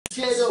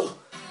Shadow.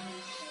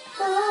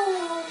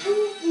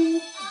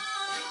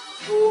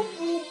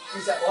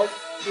 Is that what?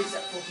 Is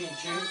that fucking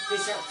tune?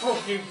 Is that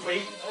fucking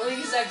freak? Oh,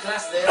 is that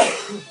glass there?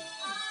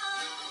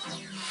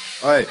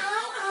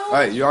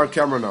 Hey, you're on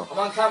camera now. I'm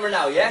on camera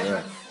now, yeah?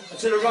 Yeah.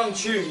 To the wrong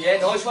tune, yeah?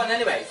 Nice one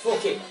anyway.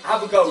 Fuck it.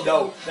 Have a go,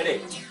 though. Ready?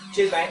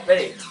 Cheers, mate.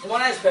 Ready? Come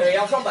on, Asbury.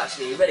 I'm from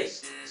Batchley. Ready?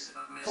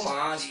 Come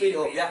on, speed it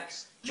up, yeah?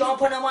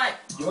 Jump on the mic.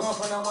 Jump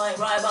on the mic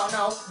right about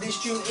now.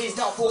 This tune is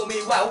not for me.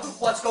 Well,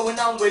 what's going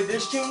on with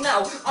this tune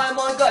now? Oh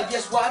my god,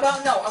 yes, right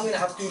about now. I'm gonna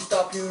have to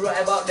stop you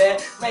right about there.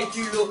 Make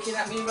you looking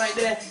at me right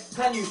there.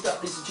 Can you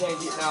stop this and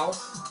change it now?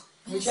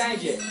 Can we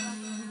change it?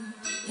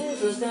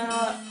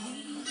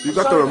 You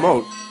got the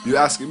remote. You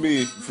asking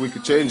me if we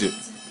could change it?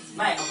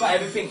 Mate, I've got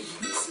everything.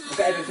 I've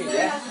got everything,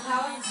 yeah?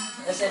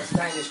 Let's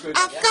entertain this group.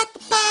 I've got the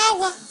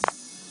power.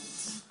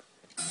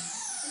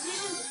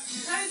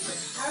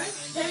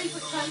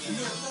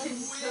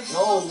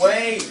 No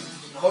way!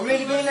 Am I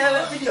really going to have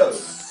that video?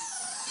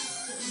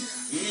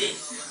 Yeah.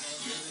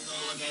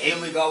 Here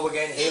we go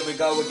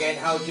again,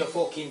 how do you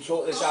fucking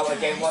sort this out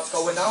again? What's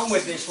going on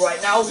with this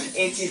right now?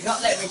 It is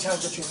not letting me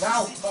change the tune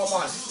now. Come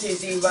on,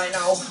 Tizzy right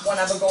now.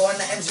 Wanna have a go on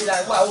the MC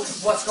like, well,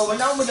 what's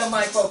going on with the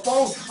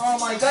microphone? Oh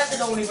my god, I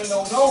don't even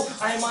know, no.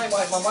 I might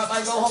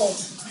go home.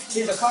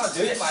 Kids, I can't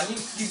do it, man. You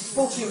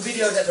fucking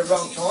videoed at the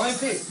wrong time,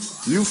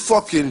 bitch. You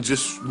fucking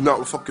just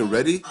not fucking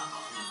ready.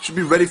 Should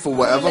be ready for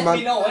whatever, man.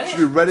 Should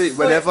be ready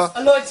whenever.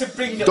 I like to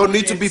bring the Don't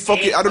need to be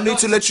fucking. I don't need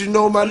to let you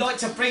know, man. I like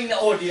to bring the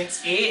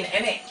audience in,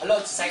 innit? I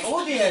like to say,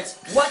 audience,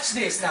 watch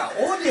this now.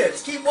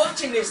 Audience, keep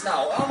watching this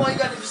now. Oh my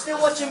god, if you're still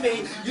watching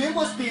me, you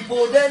must be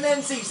bored. Then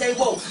MC say,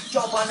 whoa,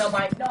 jump on the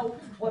mic now.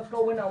 What's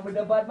going on with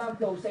the bad man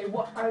flow? Say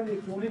what? I'm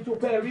little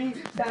Perry,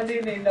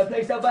 standing in the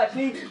place of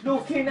Ashley,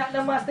 looking at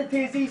the master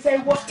Tizzy. Say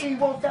what? He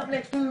won't stop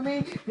next to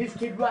me. This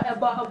kid right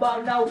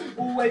about now,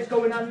 always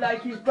going on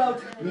like he's proud.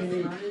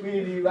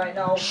 Really right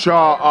now.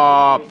 Shut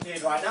up.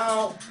 Right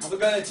now. Have a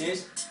go,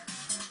 Tiz.